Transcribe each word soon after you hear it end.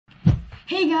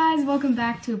Hey guys, welcome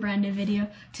back to a brand new video.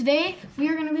 Today we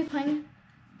are going to be playing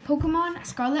Pokemon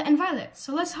Scarlet and Violet.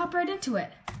 So let's hop right into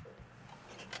it.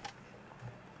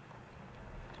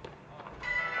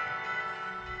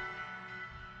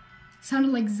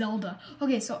 Sounded like Zelda.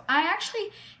 Okay, so I actually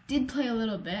did play a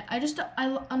little bit.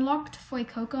 I unlocked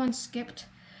Fuecoco and skipped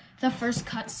the first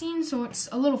cutscene, so it's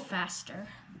a little faster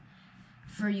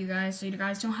for you guys, so you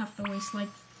guys don't have to waste like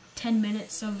 10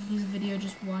 minutes of this video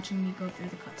just watching me go through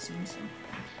the cutscene. So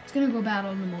it's gonna go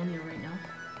battle pneumonia right now.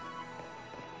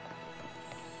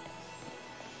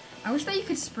 I wish that you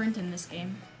could sprint in this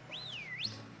game.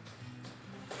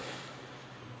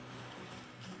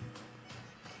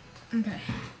 Okay,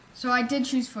 so I did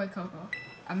choose Fuecoco.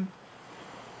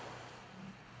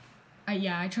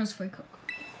 Yeah, I chose Fuecoco.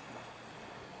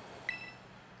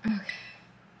 Okay.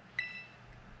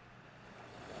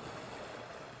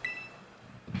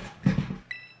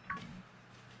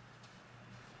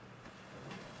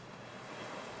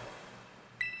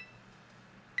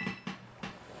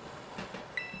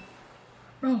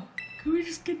 Bro, can we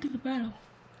just get to the battle?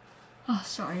 Oh,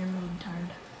 sorry, I'm really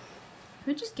tired. Can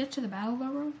we just get to the battle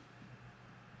though, bro?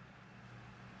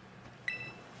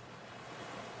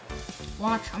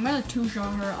 Watch, I'm gonna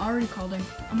two-shot her. I already called him.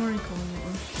 I'm already calling it,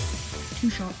 bro.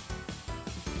 Two-shot.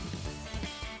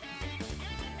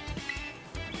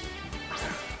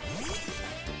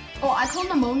 Oh, I called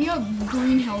pneumonia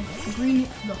green hair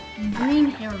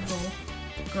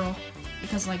girl.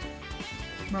 Because like,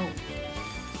 bro.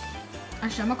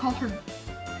 Actually, I'm gonna call her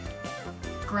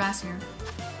grass hair.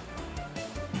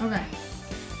 Okay.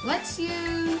 Let's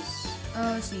use,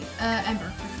 let's see,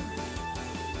 Ember.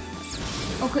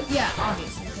 Okay, yeah,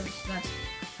 obviously, because that's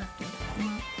effective.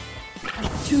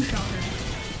 I'll two-shot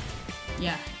her.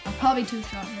 Yeah, I'll probably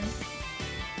two-shot her.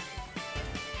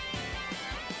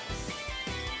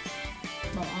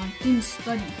 Bro, on Team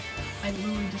Study, I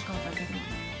literally just got that Pokemon.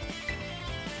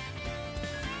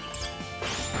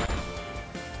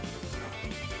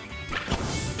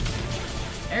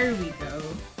 There we go.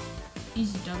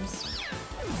 Easy dubs.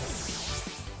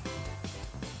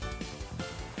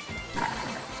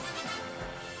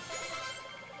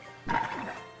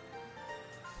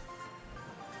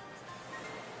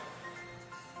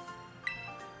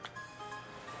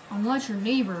 I'm not your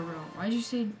neighbor, bro. Why'd you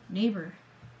say neighbor?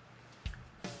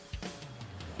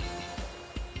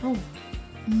 Bro,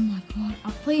 oh my god.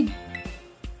 I've played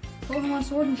Pokemon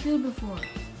Sword and Shield before.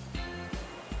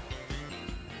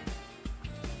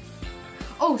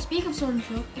 Oh, speak of Sword and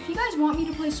Shield, if you guys want me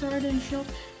to play Sword and Shield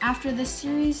after this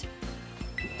series,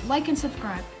 like and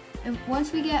subscribe.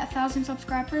 Once we get 1,000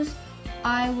 subscribers,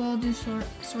 I will do Sword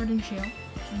and Shield.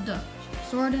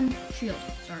 Sword and Shield,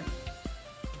 sorry.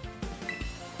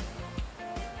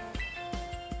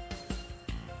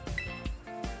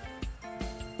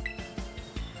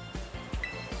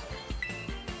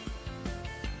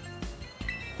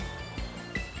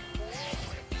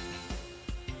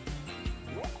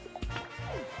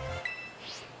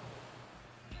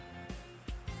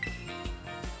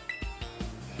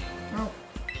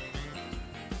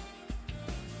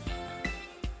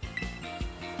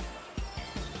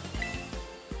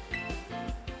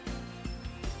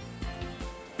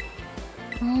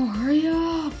 Oh, hurry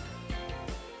up!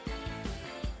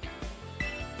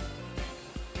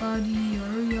 Buddy,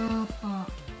 hurry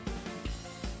up.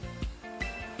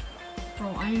 Bro,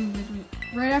 I am literally...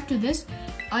 Right after this,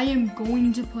 I am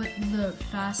going to put the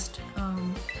fast,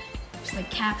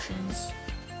 like, captions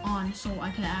on so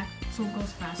I can so it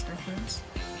goes faster for this,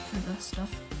 for the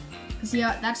stuff. Because,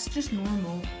 yeah, that's just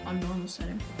normal, on normal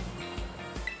setting.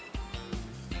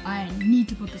 I need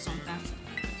to put this on fast.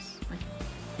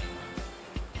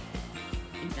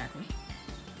 Exactly.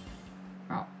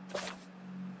 Oh.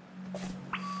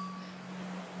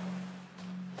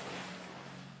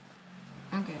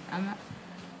 Okay, I'm at...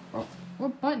 Oh,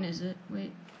 what button is it?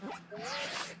 Wait.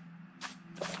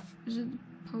 Is it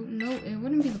the no, it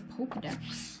wouldn't be the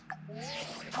Pokedex.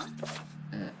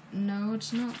 No,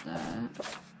 it's not that.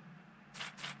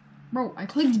 Bro, I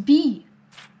clicked B.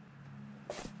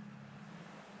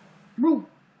 Bro.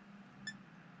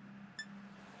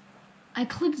 I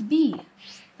clicked B.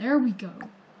 There we go.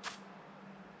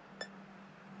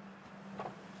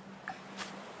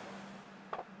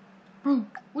 Bro,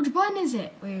 which button is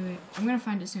it? Wait. I'm gonna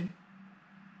find it soon.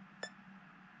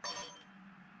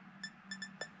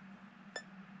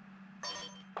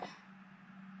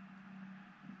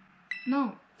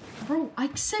 No. Bro,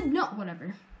 I said no.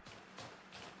 Whatever.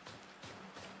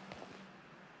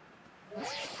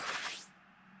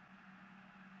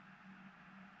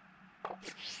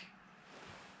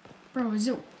 Bro, is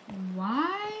it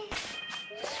Y?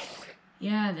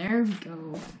 Yeah, there we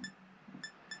go.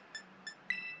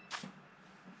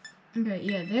 Okay,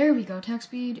 yeah, there we go. Attack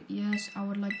speed. Yes, I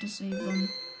would like to save them.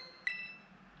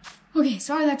 Okay,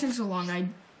 sorry that took so long. I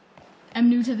am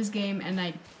new to this game and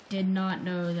I did not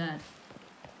know that.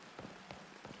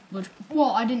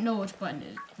 Well, I didn't know which button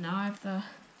it is. Now I have to.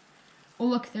 Oh,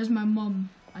 look, there's my mom,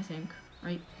 I think,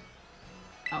 right?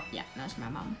 Oh, yeah, that's my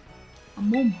mom. A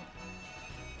mom.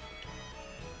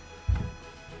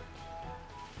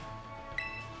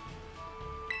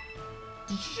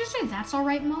 Did she just say that's all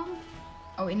right, Mom?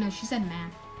 Oh, wait, no, she said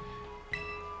man.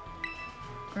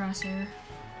 Grasshair.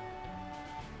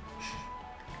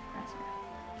 Grasshair.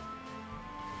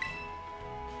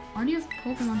 Why do you have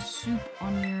Pokemon soup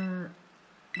on your...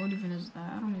 What even is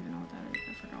that? I don't even know what that is.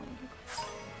 I forgot what it is.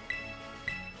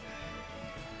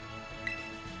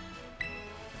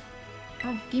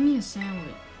 Oh, give me a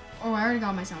sandwich. Oh, I already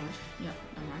got my sandwich. Yep,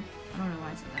 never mind. I don't know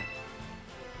why I said that.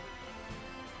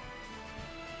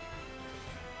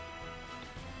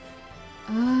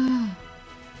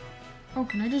 Oh,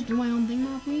 can I just do my own thing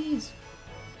now, please?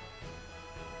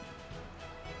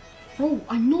 Bro,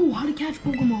 I know how to catch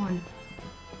Pokemon.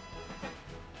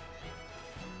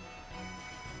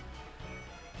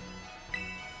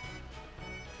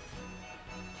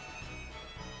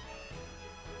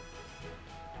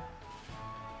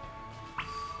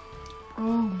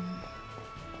 Oh.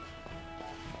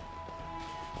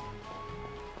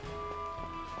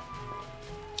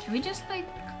 Can we just, like,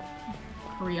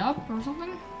 hurry up or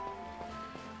something?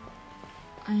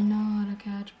 I know how to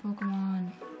catch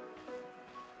Pokemon.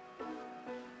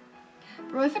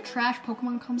 Bro, if a trash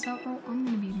Pokemon comes out, bro, I'm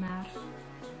gonna be mad.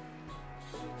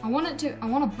 I want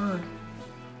a bird.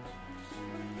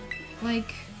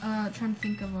 Like, trying to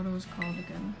think of what it was called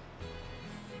again.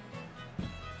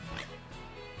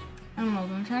 I don't know,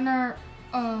 but I'm trying to,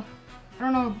 I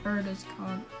don't know what bird is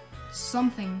called.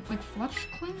 Something, like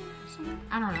Fletchling or something?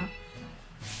 I don't know.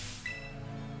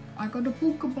 I got a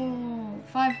Pokeball.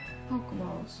 5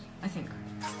 Pokeballs, I think.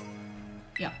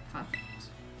 Yeah, 5 Pokeballs.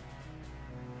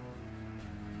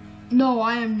 No,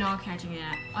 I am not catching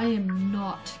that. I am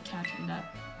not catching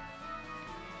that.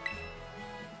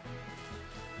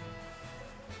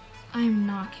 I am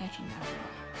not catching that.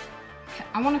 Okay,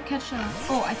 I want to catch a...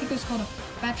 Oh, I think it was called a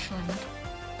Fetchling.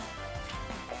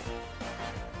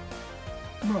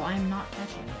 Bro, I am not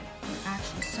catching it. You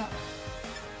actually suck.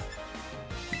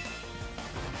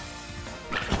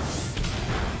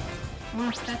 I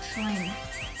want to Fetchling.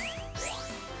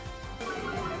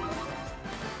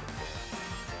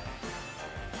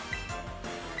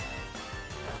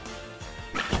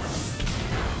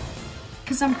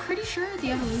 Because I'm pretty sure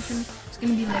the evolution is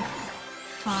going to be like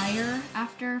fire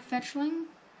after Fetchling.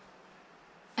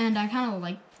 And I kind of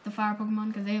like the fire Pokemon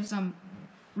because they have some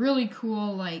really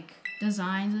cool like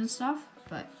designs and stuff.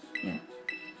 But yeah.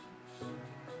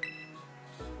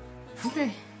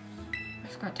 Okay. I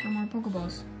just got 10 more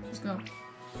Pokeballs. Let's go.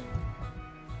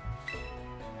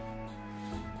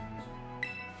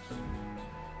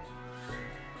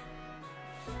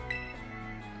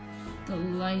 The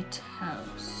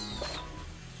lighthouse.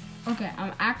 Okay,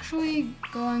 I'm actually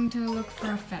going to look for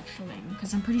a Fetchling,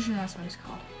 because I'm pretty sure that's what it's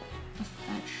called. A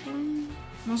Fetchling?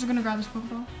 I'm also gonna grab this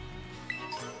Pokeball.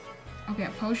 Okay, a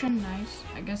potion, nice.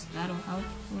 I guess that'll help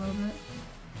a little bit.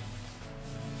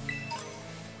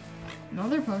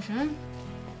 Another potion.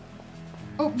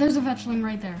 Oh, there's a Fetchling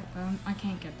right there. I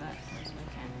can't get that because I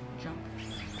can't jump.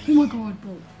 Oh my god,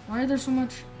 bro. Why are there so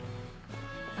much?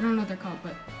 I don't know what they're called,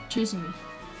 but chasing me.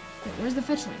 Wait, where's the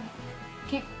Fetchling?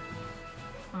 Can't.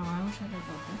 Oh, I wish I could go up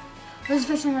there. There's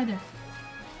a Fetchling right there.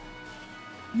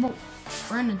 Whoa.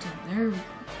 Brandonton. There we go.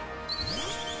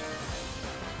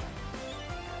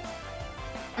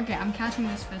 Okay, I'm catching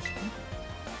this Fetchling.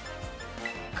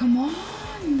 Come on.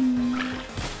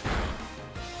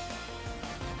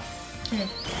 Okay.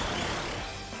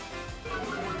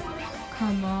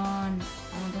 Come on.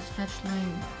 I want this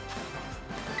Fetchling.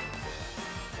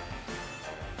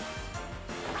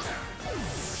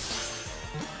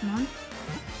 Come on.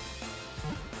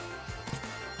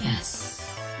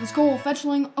 Yes. Let's go.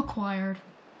 Fetchling acquired.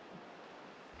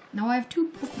 Now I have 2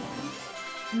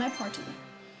 Pokemon in my party.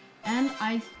 And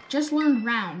I just learned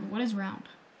round. What is round?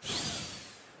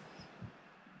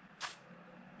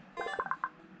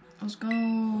 Let's go.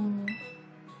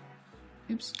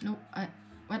 Oops. Nope.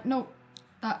 What? No.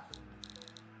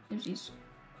 Oopsies.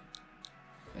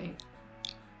 Wait.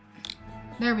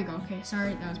 There we go. Okay.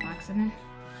 Sorry. That was by accident.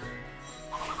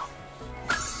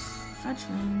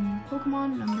 Fetchling.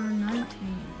 Pokemon number 19.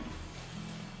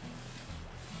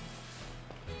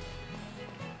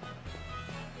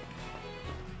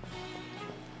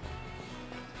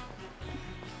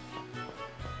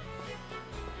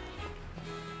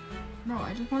 Bro,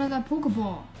 I just wanted that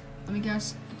Pokeball. Let me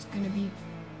guess, it's gonna be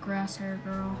grass hair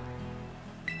girl.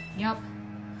 Yep.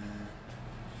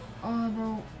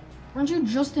 Bro, weren't you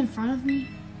just in front of me?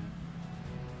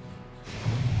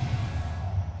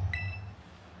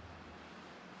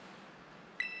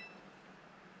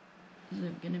 Is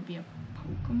it gonna be a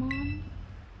Pokemon?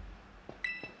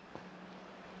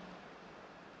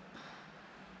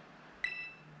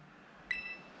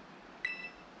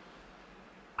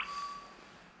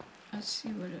 Let's see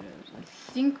what it is. I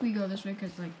think we go this way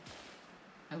because, like,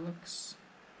 it looks.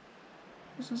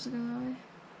 We're supposed to go that way.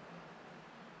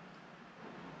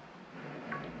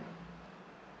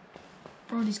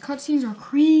 Bro, these cutscenes are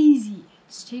crazy.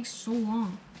 This takes so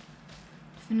long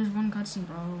to finish one cutscene,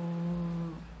 bro.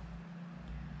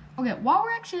 Okay, while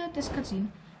we're actually at this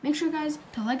cutscene, make sure, guys,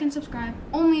 to like and subscribe.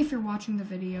 Only if you're watching the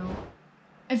video.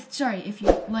 If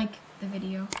you like the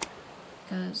video,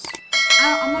 because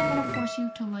I'm not gonna force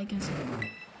you to like and subscribe.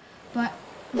 But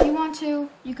if you want to,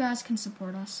 you guys can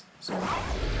support us. So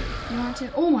if you want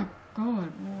to. Oh my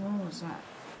god, what was that?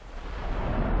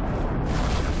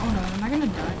 Oh no, am I gonna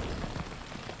die?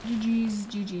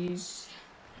 GG's.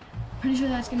 Pretty sure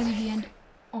that's gonna be the end.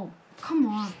 Oh, come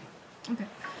on. Okay.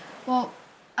 Well,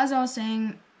 as I was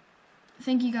saying,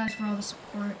 thank you guys for all the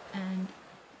support and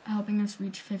helping us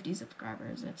reach 50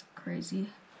 subscribers. That's a crazy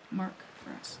mark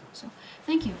for us. So,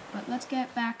 thank you. But let's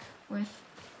get back with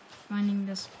finding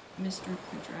this mystery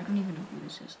creature. I don't even know who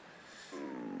this is.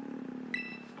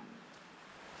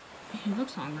 He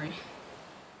looks hungry.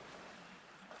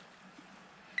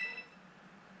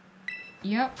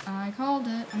 Yep, I called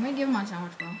it. I'm gonna give him my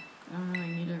sandwich, bro. I don't really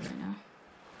need it right now.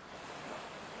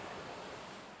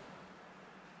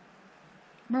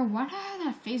 Bro, why did I have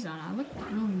that face on? I look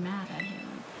really mad at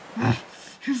him. Like,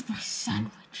 here's my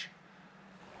sandwich.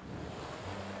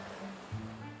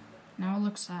 Now it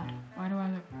looks sad. Why do I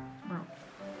look... Bro.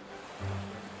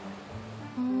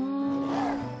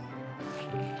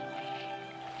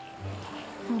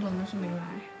 Hold on, there's something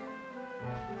wrong.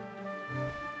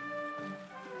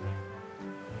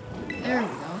 There we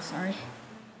go, sorry.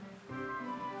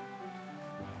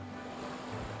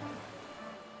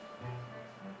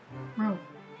 Bro,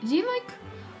 is he like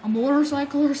a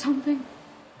motorcycle or something?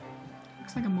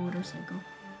 Looks like a motorcycle.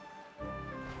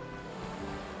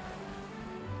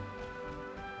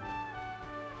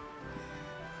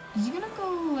 Is he gonna go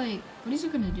like, what is he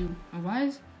gonna do? And why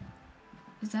is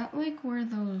that like where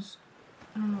those,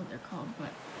 I don't know what they're called,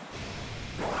 but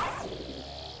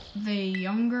the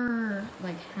younger,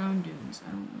 like, Houndoons,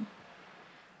 I don't know,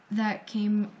 that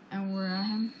came and were at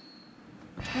him?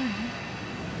 What's going on?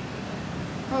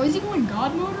 Oh, is he going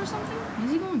God mode or something?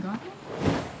 Is he going God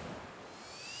mode?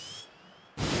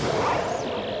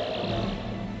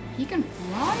 He can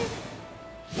fly?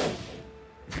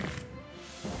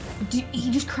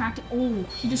 He just cracked it. Oh,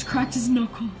 he just cracked his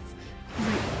knuckles.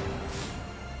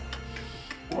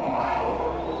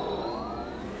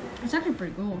 It's actually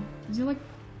pretty cool. Is he like...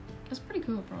 That's pretty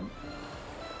cool, bro.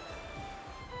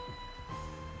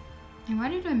 And why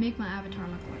did I make my avatar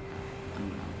look like that? I don't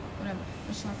know. Whatever.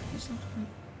 This looks pretty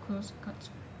close cuts.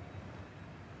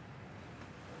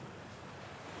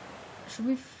 Should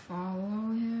we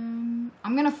follow him?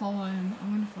 I'm gonna follow him.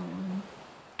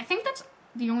 I think that's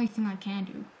the only thing I can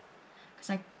do. Because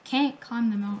I can't climb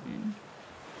the mountain.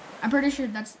 I'm pretty sure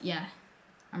that's... Yeah.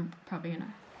 I'm probably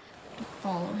gonna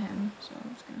follow him. So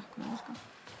I'm just gonna... Come on, let's go.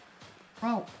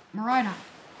 Bro, Miraidon.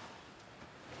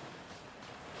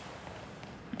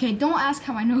 Okay, don't ask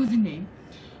how I know the name.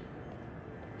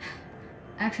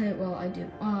 Actually, well, I do.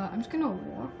 I'm just gonna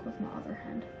walk with my other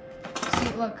hand.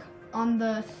 See, look, on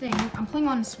the thing, I'm playing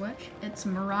on Switch. It's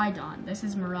Miraidon. This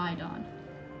is Miraidon.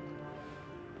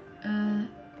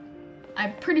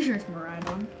 I'm pretty sure it's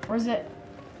Miraidon. Or is it?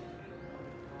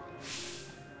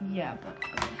 Yeah, but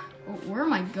okay. Oh, where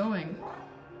am I going?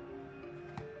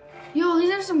 Yo,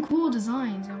 these are some cool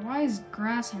designs. And why is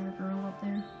grass hair girl up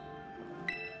there?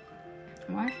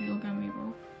 Why is she looking at me,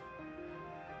 bro?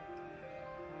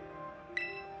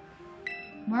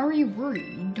 Why were you worried?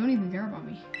 You don't even care about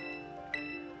me.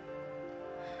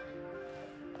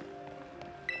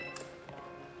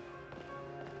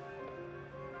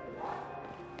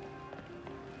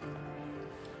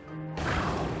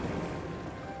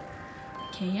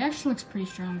 Okay, he actually looks pretty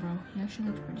strong, bro. He actually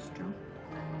looks pretty strong.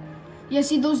 Yeah,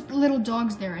 see those little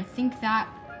dogs there? I think that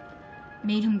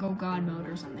made him go God mode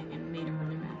or something and made him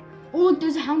really mad. Oh, look,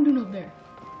 there's a Houndoom up there.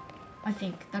 I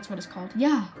think that's what it's called.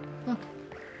 Yeah, look.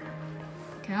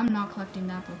 Okay, I'm not collecting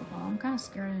that Pokeball. I'm kind of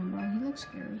scared of him, bro. He looks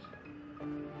scary.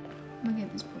 I'm gonna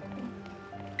get this Pokeball.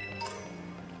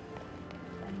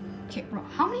 Okay, bro,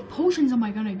 how many potions am I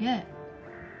gonna get?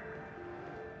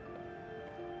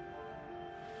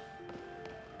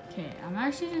 Okay, I'm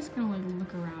actually just gonna like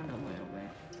look around a little bit.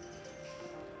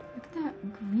 Look at that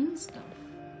green stuff.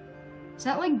 Is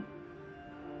that like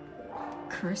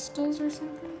crystals or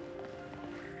something?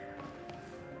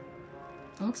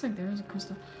 It looks like there is a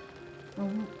crystal. Well,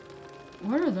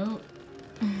 what are those?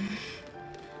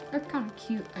 They're kind of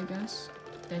cute, I guess.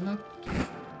 They look cute.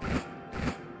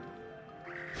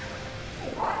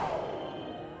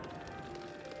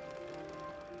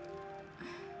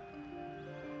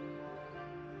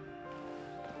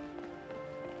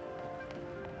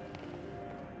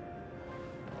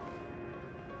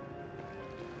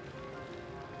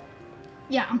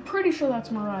 Yeah, I'm pretty sure that's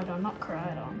Miraidon, not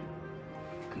Miraidon.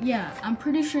 Yeah, I'm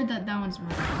pretty sure that one's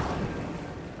Miraidon.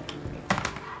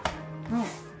 Bro, I'm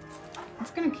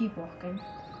just gonna keep walking.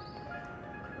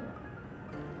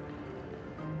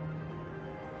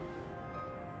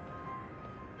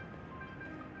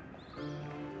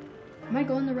 Am I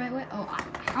going the right way? Oh,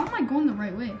 how am I going the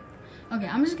right way? Okay,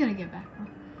 I'm just gonna get back, bro.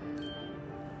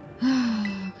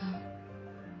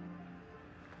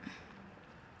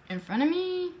 In front of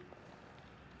me?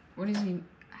 What is he?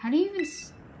 How do you even?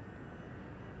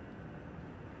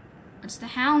 It's the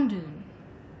Houndoon.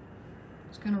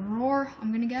 It's gonna roar,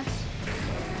 I'm gonna guess.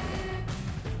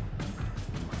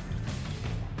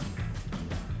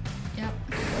 Yep.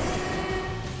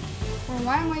 Or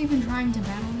why am I even trying to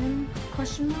battle him?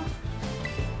 Question mark.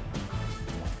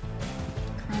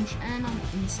 Crunch, and I'm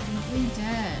instantly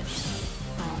dead.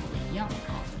 Probably. Yep,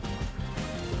 probably.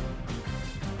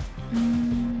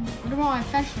 What about my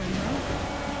fetch ring, bro?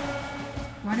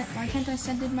 Why can't I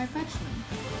send in my fetch ring?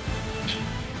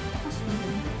 That's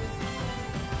weird.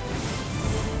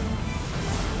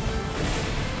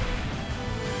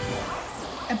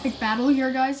 Epic battle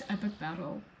here, guys. Epic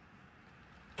battle.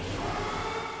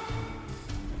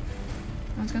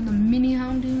 It's got the mini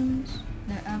Houndoons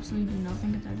that absolutely do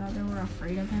nothing because I thought they were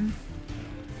afraid of him.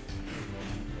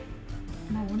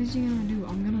 Now, what is he gonna do?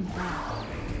 I'm gonna die.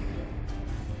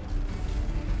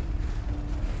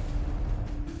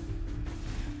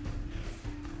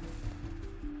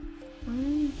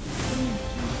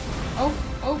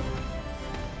 Oh.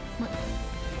 What?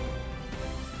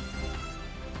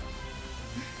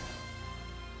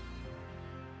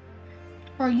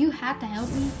 Bro, you had to help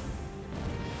me.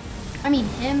 I mean,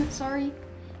 him, sorry.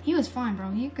 He was fine, bro.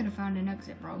 He could have found an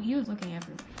exit, bro. He was looking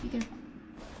everywhere. He could.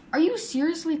 Are you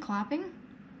seriously clapping?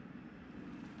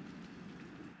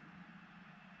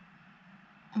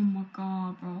 Oh my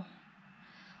god, bro.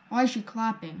 Why is she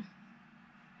clapping?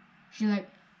 She like...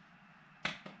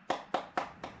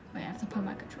 Wait, I have to put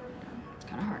my controller down. It's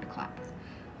kind of hard to clap.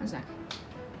 1 sec.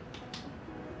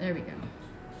 There we go.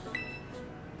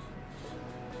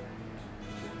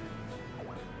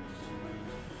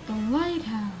 The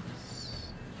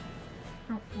lighthouse.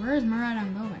 Bro, where is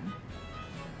Miraidon going?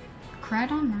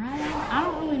 Miraidon? I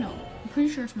don't really know. I'm pretty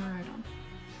sure it's Miraidon.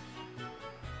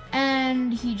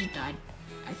 And he just died,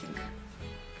 I think.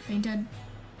 Fainted.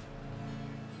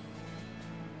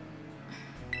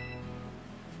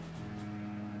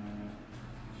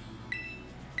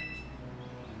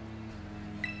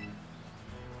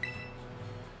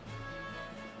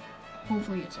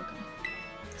 Hopefully it's okay.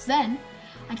 Because then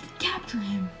I can capture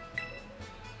him.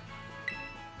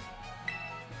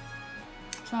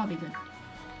 So I'll be good.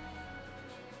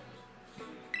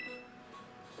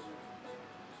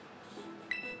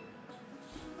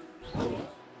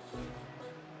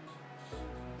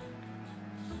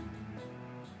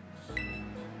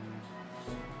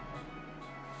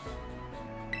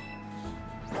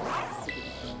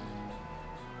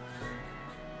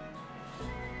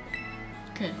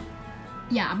 Okay.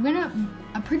 Yeah,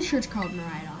 I'm pretty sure it's called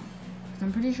Miraidon. Because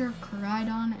I'm pretty sure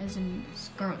Miraidon is in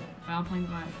Scarlet, but I'm playing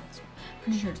Violet, so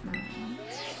pretty sure it's Miraidon.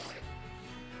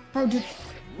 Bro, did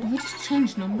we just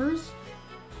change numbers?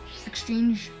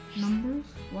 Exchange numbers?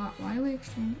 Why do we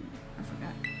exchange? I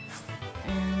forgot.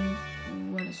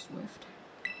 And what is Swift?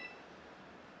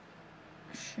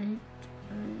 Shaped.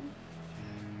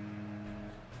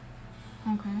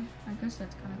 Okay, I guess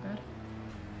that's kind of good.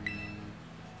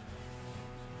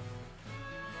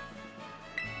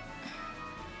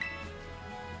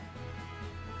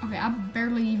 Okay, I've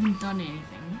barely even done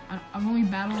anything. I've only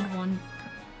battled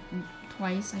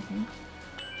twice, I think.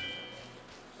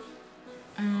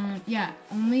 Yeah,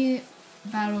 only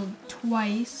battled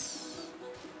twice.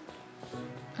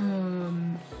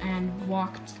 And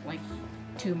walked like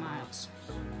 2 miles.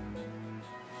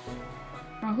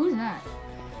 Bro, who's that?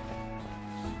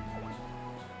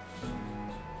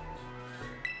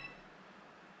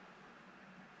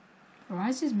 Bro, why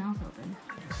is his mouth open?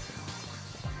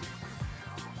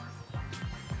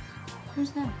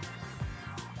 Who's that?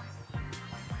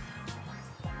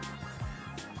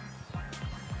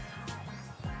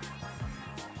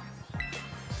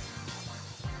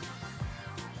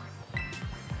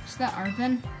 that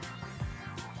Arvin?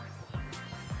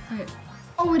 Wait.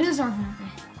 Oh, it is Arvin.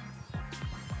 Okay.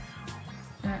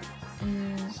 That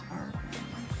is Arvin.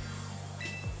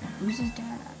 Who's his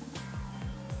dad?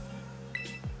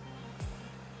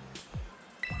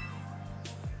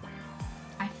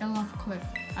 I fell off a cliff.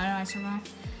 How did I survive?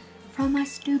 From my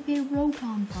stupid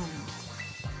Rotom phone.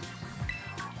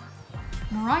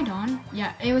 Miraidon?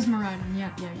 Yeah, it was Miraidon.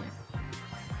 Yeah.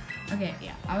 Okay,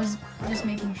 yeah. I was just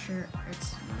making sure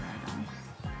it's Miraidon.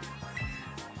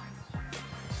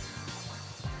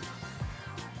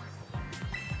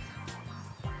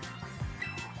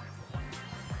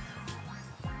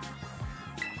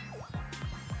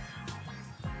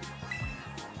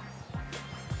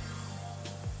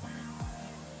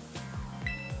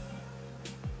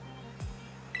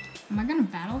 Am I gonna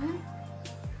battle him?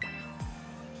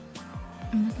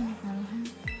 Am I gonna battle him?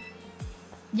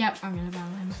 Yep, I'm gonna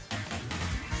battle him.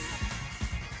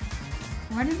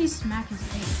 Why did he smack his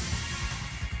face?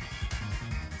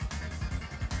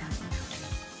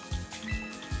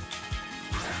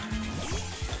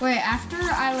 Wait, after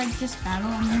I like this battle,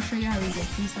 I'm gonna show you how he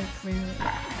gets. He's like clearly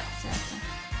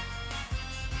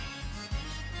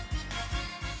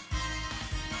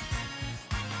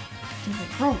He's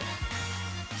like, bro,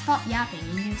 stop yapping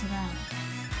and get to that.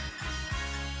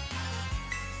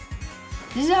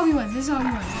 This is how he was. He was like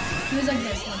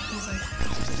this. Look, he was like.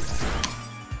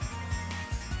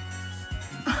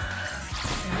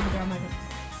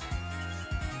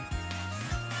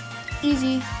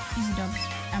 Easy dubs.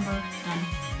 Ember, done.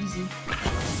 Easy.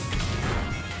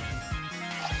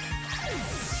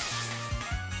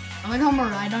 I like how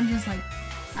Miraidon just like.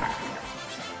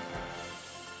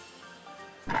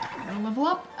 Gotta level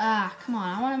up? Ah, come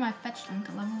on. I wanted my fetch thing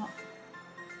to level up.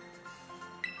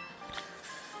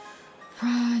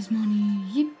 Prize money.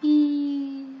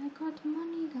 Yippee. I got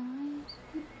money, guys.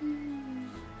 Yippee.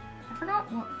 I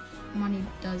forgot what money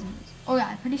does. Oh, yeah.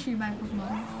 I'm pretty sure you buy Pokemon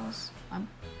balls.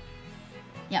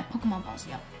 Yeah, Pokemon balls.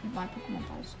 Yep. You buy Pokemon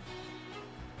balls.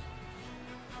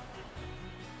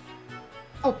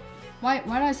 Oh. Why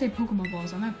did I say Pokemon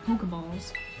balls? I meant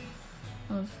Pokeballs.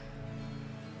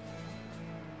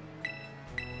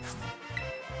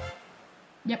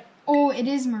 Yep. Oh, it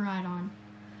is Miraidon.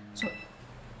 So.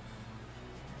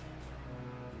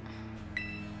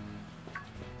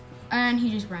 And he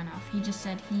just ran off. He just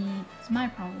said it's my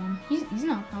problem. He's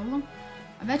not a problem.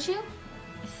 I bet you.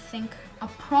 I think I'll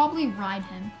probably ride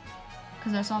him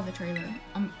because I saw the trailer.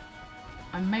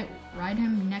 I might ride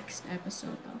him next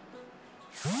episode though.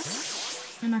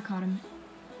 And I caught him.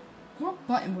 What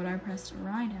button would I press to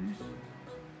ride him?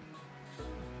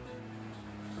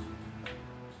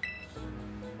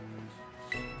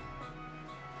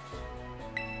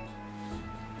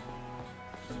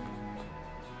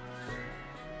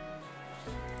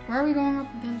 Where are we going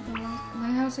up against the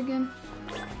lighthouse again?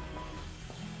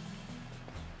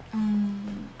 Okay.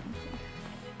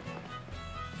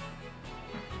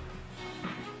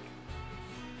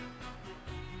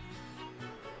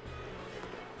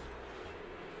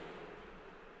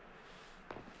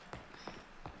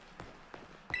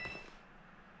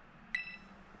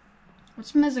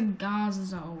 What's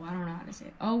Mezagazo? I don't know how to say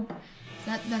it. Oh, is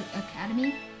that the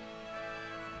academy?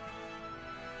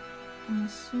 I'm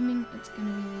assuming it's gonna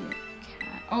be the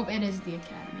academy. Oh, it is the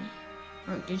academy.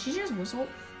 Bro, did she just whistle?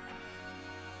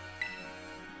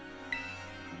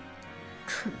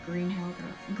 Green hair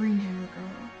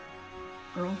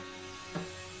girl.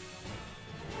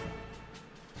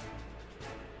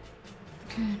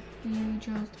 Can we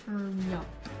just hurry up?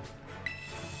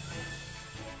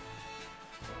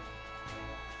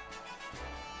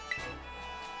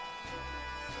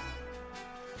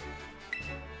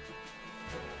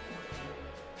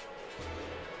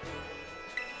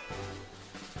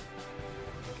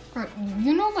 Bro,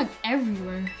 you know, like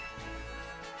everywhere.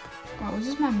 Wow, is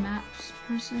this my maps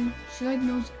person? She like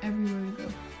knows everywhere to go.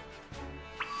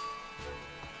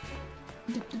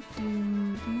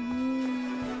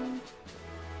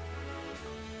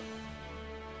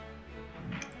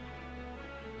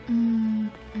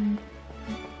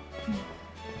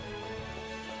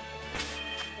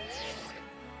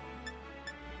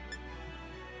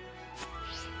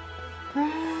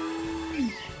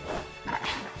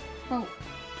 Oh,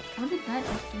 what did that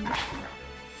just do? No,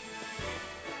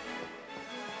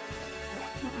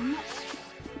 I'm not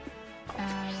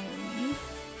battling you.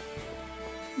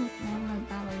 No, why would I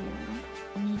battle you?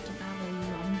 I need to battle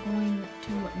you. I'm going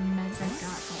to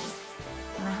Mezagato.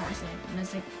 I don't know how to say it.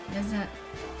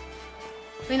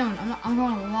 Wait, no, I'm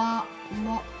going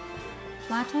to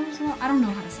Plateaus? I don't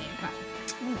know how to say it, but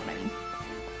you know what I mean.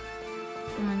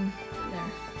 Going there.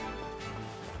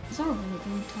 Is that a really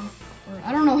big tough? Or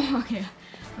I don't know. Okay,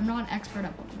 I'm not an expert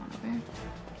at Pokemon. Okay.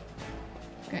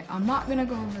 Okay, I'm not gonna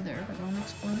go over there because I want to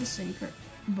explore the city for.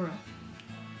 Bruh.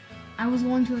 I was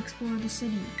going to explore the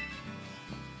city.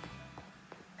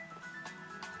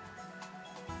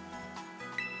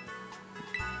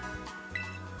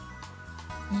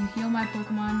 You heal my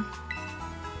Pokemon.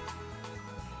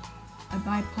 I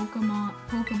buy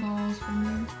Pokeballs from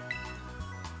you.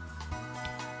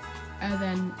 And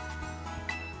then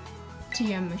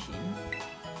TM machine.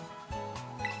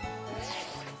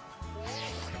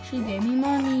 She gave me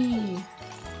money.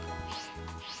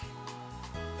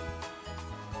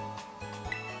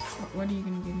 What are you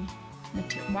gonna give me?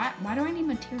 Why do I need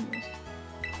materials?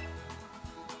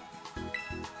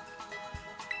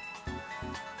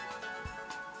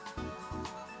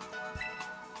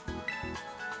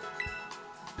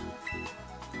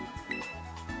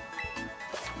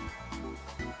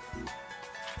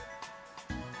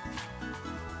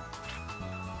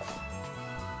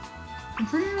 I'm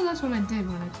pretty sure that's what I did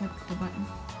when I clicked the button.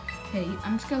 Okay,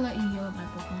 I'm just gonna let you heal my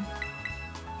Pokemon.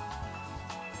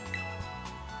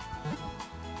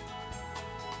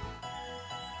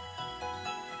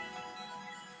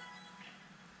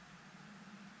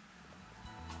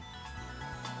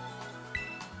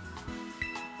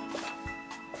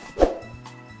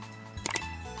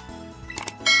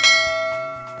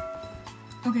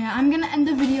 Okay, I'm gonna end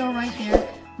the video right there.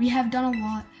 We have done a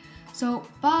lot. So,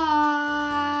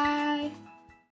 bye!